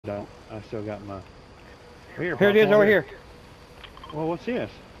don't. I still got my... Here it is over here. Well, what's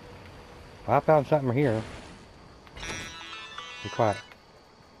this? Well, I found something here. Be quiet.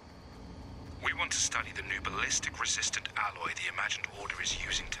 We want to study the new ballistic-resistant alloy the Imagined Order is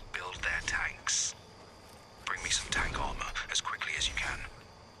using to build their tanks. Bring me some tank armor as quickly as you can.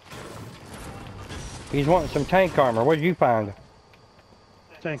 He's wanting some tank armor. What did you find?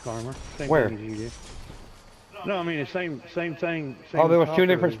 Tank armor. Same Where? thing as you did. No, I mean the same thing. Same Oh, there was two offer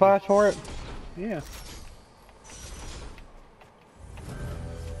different as- spots for it? Yeah.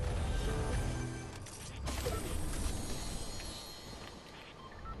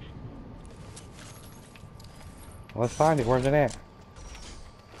 Let's find it. Where's it at?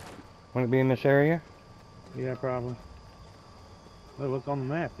 Wouldn't it be in this area? Yeah, probably. Well, look on the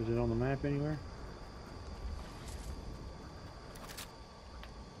map. Is it on the map anywhere?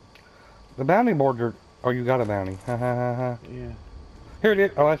 The bounty boards are... Oh, you got a bounty. Ha ha ha ha. Yeah. Here it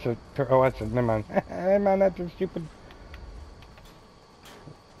is. Oh, that's a... Oh, that's a... Never mind. Never mind, that's a stupid...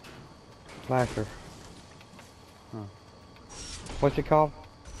 Flasher. Huh. What's it called?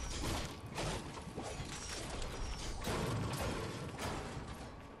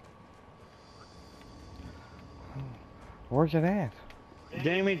 Where's it at?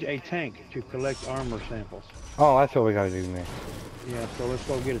 Damage a tank to collect armor samples. Oh, that's what we gotta do next. Yeah, so let's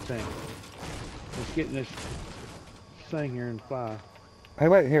go get a tank. Let's get in this thing here and fly. Hey,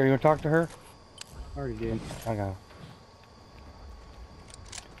 wait, here, you wanna talk to her? Already did. I got her.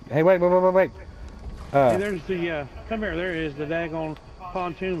 Hey, wait. Hey, there's the, come here, there it is, the daggone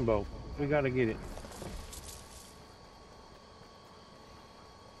pontoon boat. We gotta get it.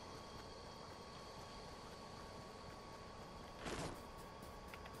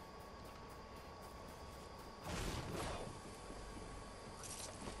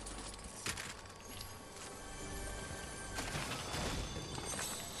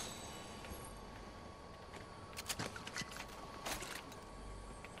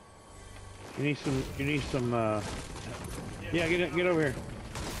 You need some, yeah, get over here.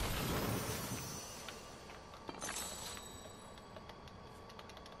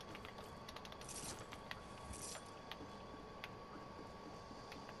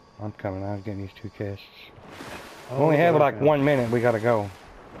 I'm coming, I was getting these two chests. Oh, We only have like okay. 1 minute, we gotta go.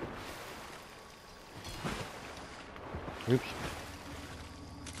 Oops.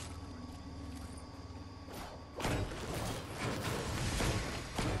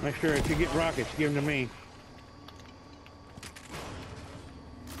 Make sure if you get rockets, give them to me.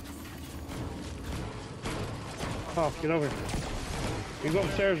 Oh, get over here. You go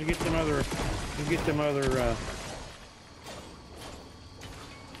upstairs and get them other,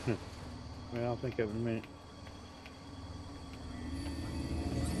 well, I'll think of it in a minute.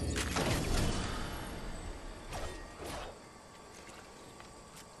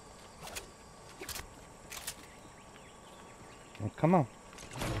 Well, come on.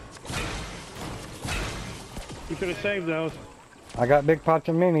 You could have saved those. I got big pots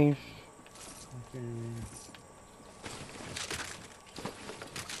of minis. Okay.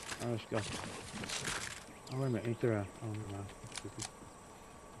 All right, let's go. Oh, wait a minute, ain't there a... Oh, never mind.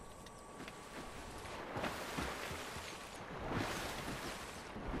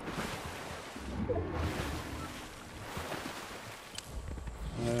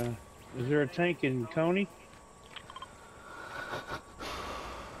 Is there a tank in Coney?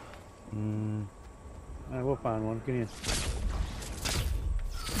 We'll find one. Get in.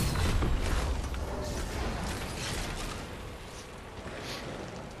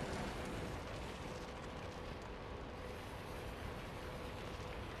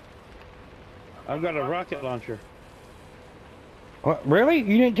 I've got a rocket launcher. What, really?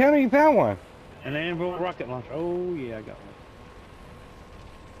 You didn't tell me you found one? An Anvil rocket launcher. Oh, yeah, I got one.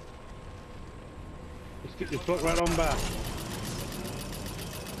 Let's get this float right on by.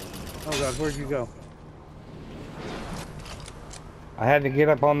 Oh, God, where'd you go? I had to get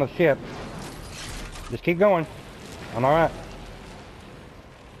up on the ship. Just keep going. I'm alright.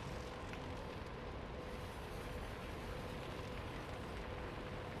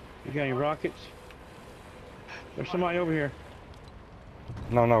 You got any rockets? There's somebody over here.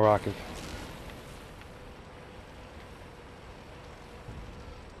 No rockets.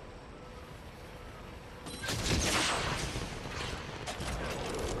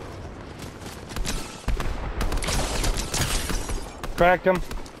 Cracked him.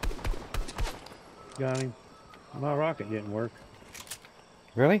 Got him. My rocket didn't work.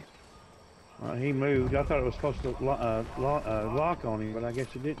 Really? He moved. I thought it was supposed to lock on him, but I guess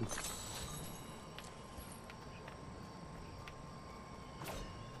it didn't.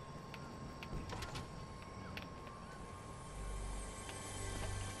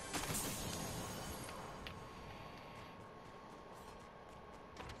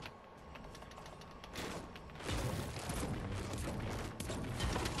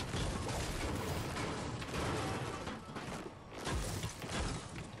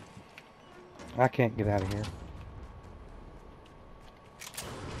 I can't get out of here.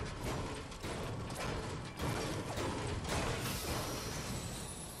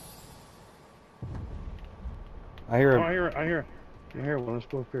 I hear. Oh, I hear one. Let's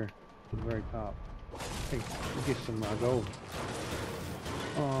go up here to the very top. Hey, we'll get some gold.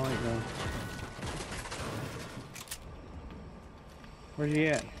 Oh, ain't no. Where's he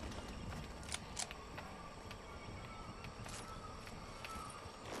at?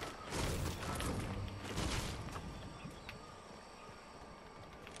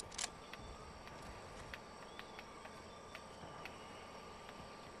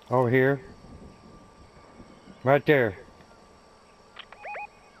 Over here. Right there.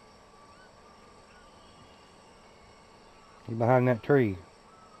 He's behind that tree.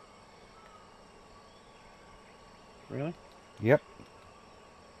 Really? Yep.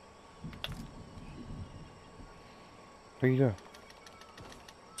 What are you doing?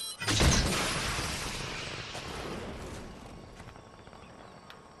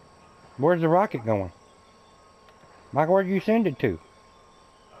 Where's the rocket going? Michael, where'd you send it to?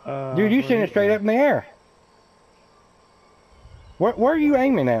 Dude, you sent it straight up in the air. Where are you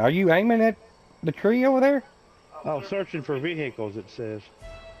aiming at? Are you aiming at the tree over there? Oh, searching for vehicles, it says.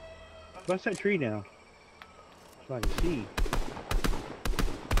 Bust that tree down so I can see.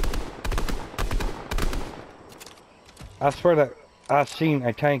 I swear that I seen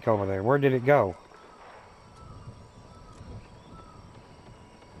a tank over there. Where did it go?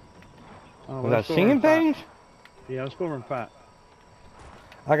 Oh, Was I seeing things? Yeah, let's go over and fight.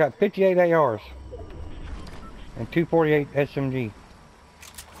 I got 58 ARs and 248 SMG.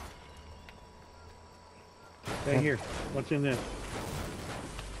 Hey, here. What's in this?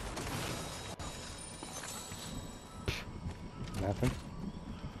 Nothing.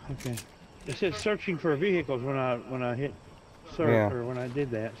 Okay. It says searching for vehicles when I hit search, Yeah. or when I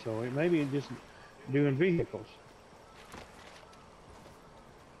did that, so it maybe just doing vehicles.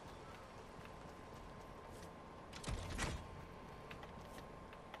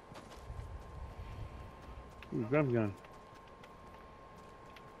 Ooh, drum gun.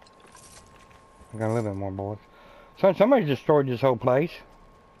 I got a little bit more bullets. Son, somebody destroyed this whole place.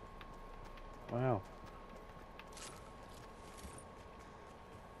 Wow.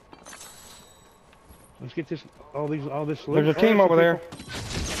 Let's get this, all this loot. There's a team over there.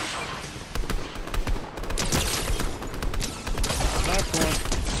 Nice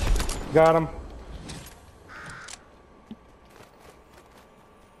one. Got him.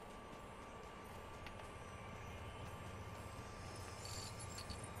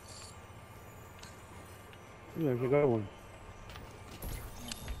 Ooh, there's a good one.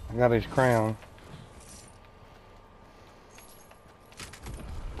 I got his crown.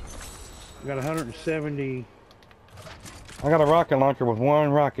 I got 170. I got a rocket launcher with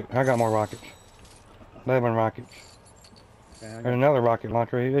one rocket. I got more rockets. 11 rockets. Okay, There's another rocket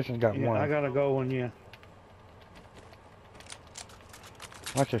launcher. This has got yeah, one. I got a gold one, yeah.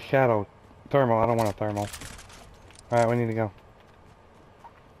 That's a shadow thermal. I don't want a thermal. Alright, we need to go.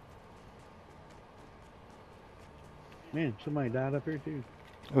 Man, somebody died up here too.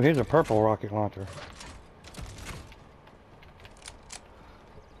 Oh, here's a purple rocket launcher.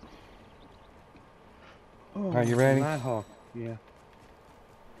 Oh, Are you ready? Nighthawk, yeah.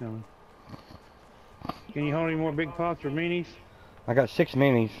 Coming. Can you hold any more big pots or minis? I got 6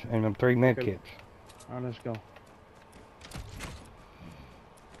 minis and 3 med Okay. kits. Alright, let's go.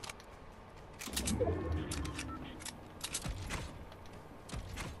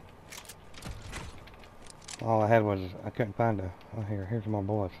 All I had was, I couldn't find a, oh here's my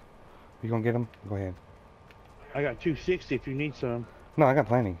bullets. You gonna get them? Go ahead. I got 260 if you need some. No, I got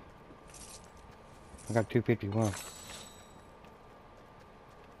plenty. I got 251.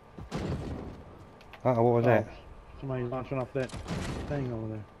 Uh-oh, what was that? Somebody launching off that thing over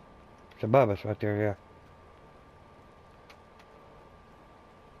there. It's above us right there, yeah.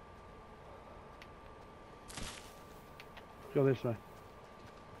 Go this way.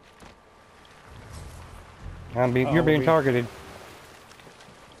 You're being targeted.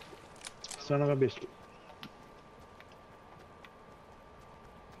 Son of a biscuit.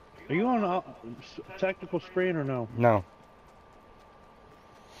 Are you on tactical sprint or no? No.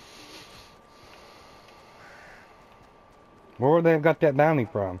 Where would they have got that bounty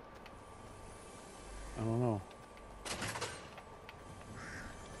from? I don't know.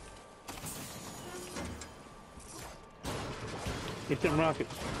 Get them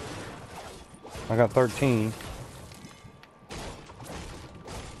rockets. I got 13.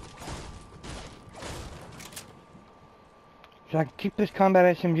 Should I keep this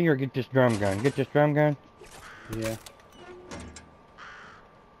combat SMG or get this drum gun? Get this drum gun? Yeah.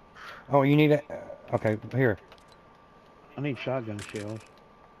 Oh, you need it? Okay, here. I need shotgun shells.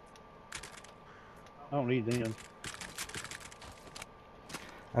 I don't need them.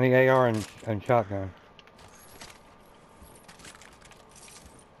 I need AR and shotgun.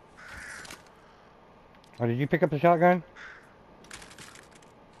 Oh, did you pick up the shotgun?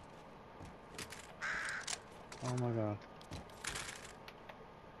 Oh my god.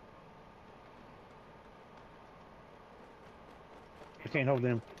 I can't hold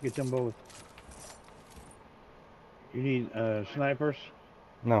them. Get them both. You need snipers?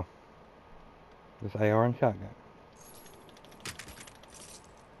 No. Just AR and shotgun.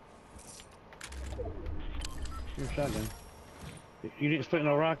 Your shotgun. You didn't split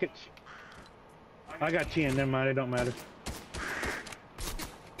no rockets? I got 10, never mind, it don't matter.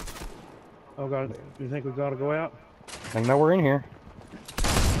 Oh god, you think we gotta go out? I know we're in here.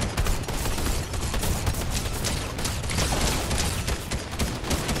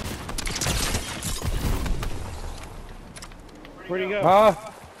 Where'd he go?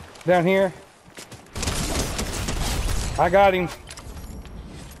 Down here. I got him.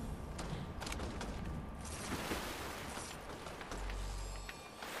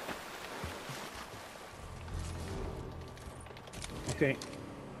 Okay,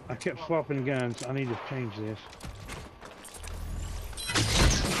 I kept swapping guns. I need to change this.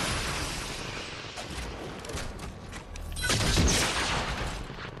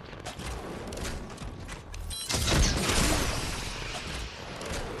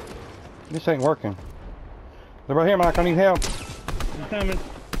 This ain't working. They're right here, Mike. I need help. I'm coming.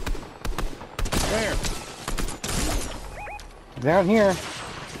 Where? Down here.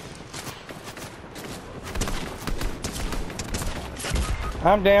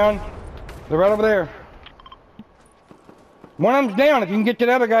 I'm down. They're right over there. One of them's down. If you can get to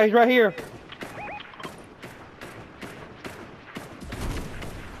the other guy, he's right here.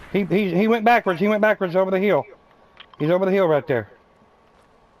 He went backwards. He went backwards over the hill. He's over the hill right there.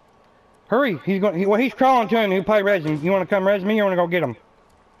 Hurry! He's crawling to him. He'll probably res him. You want to come res me, or want to go get him?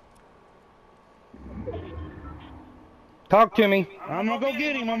 Talk to me. I'm gonna go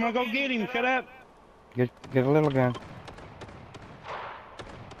get him. I'm gonna go get him. Shut up. Get a little gun.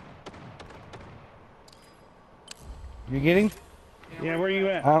 You get him? Yeah, where you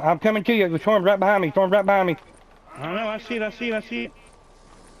at? I'm coming to you. The storm's right behind me. Storm's right behind me. I know. I see it. I see it. I see it.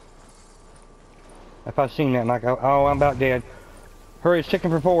 If I seen that, like, oh, I'm about dead. Hurry! It's ticking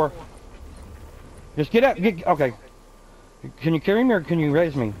for 4. Just get up. Okay. Can you carry me or can you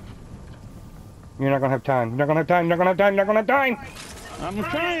raise me? You're not gonna have time. You're not gonna have time. You're not gonna have time. You're not gonna have time. I'm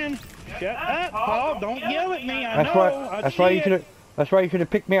trying. Shut up, Paul. Don't yell at me. I know. That's why you should have. That's why you should have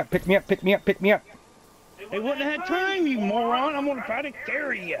picked me up. Pick me up. Pick me up. Pick me up. They wouldn't have had time, you moron. I'm gonna try to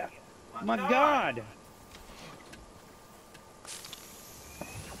carry you. My God.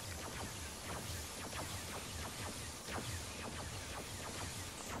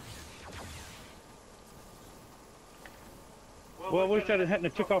 Well, I wish I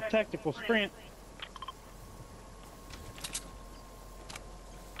hadn't took off tactical sprint.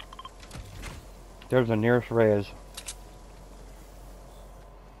 There's the nearest res.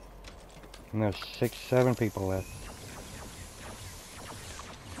 And there's 6, 7 people left.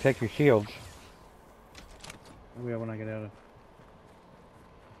 Take your shields. I will when I get out of.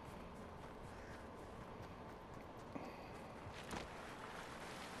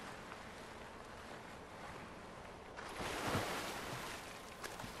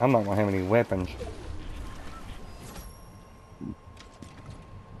 I'm not gonna have any weapons.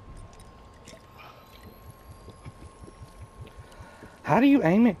 How do you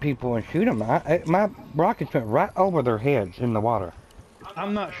aim at people and shoot them? My rockets went right over their heads in the water.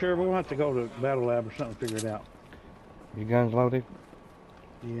 I'm not sure. We'll have to go to Battle Lab or something to figure it out. Your guns loaded?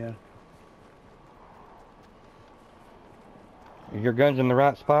 Yeah. Is your guns in the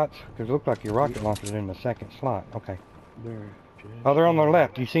right spots? Because it looked like your rocket launcher's in the second slot. Okay. Oh, they're on their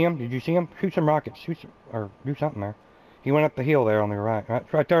left. Do you see them? Did you see them? Shoot some rockets. Shoot some, or do something there. He went up the hill there on the right.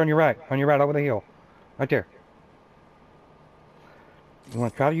 Right there on your right. On your right, over the hill. Right there. You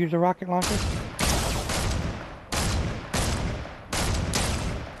want to try to use the rocket launcher?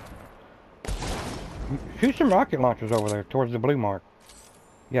 Shoot some rocket launchers over there towards the blue mark.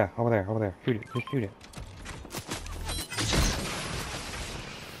 Yeah, over there, over there. Shoot it. Just shoot it.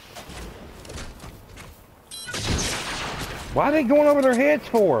 Why are they going over their heads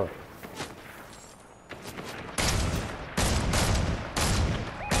for?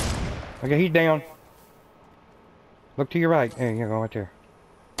 Okay, he's down. Look to your right. There you go, right there.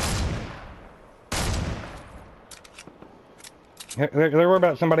 They're worried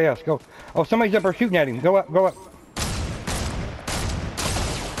about somebody else. Go. Oh, somebody's up there shooting at him. Go up, go up.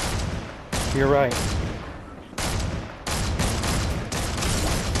 You're right.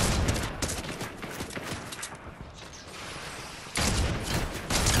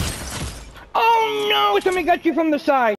 Oh no! Somebody got you from the side.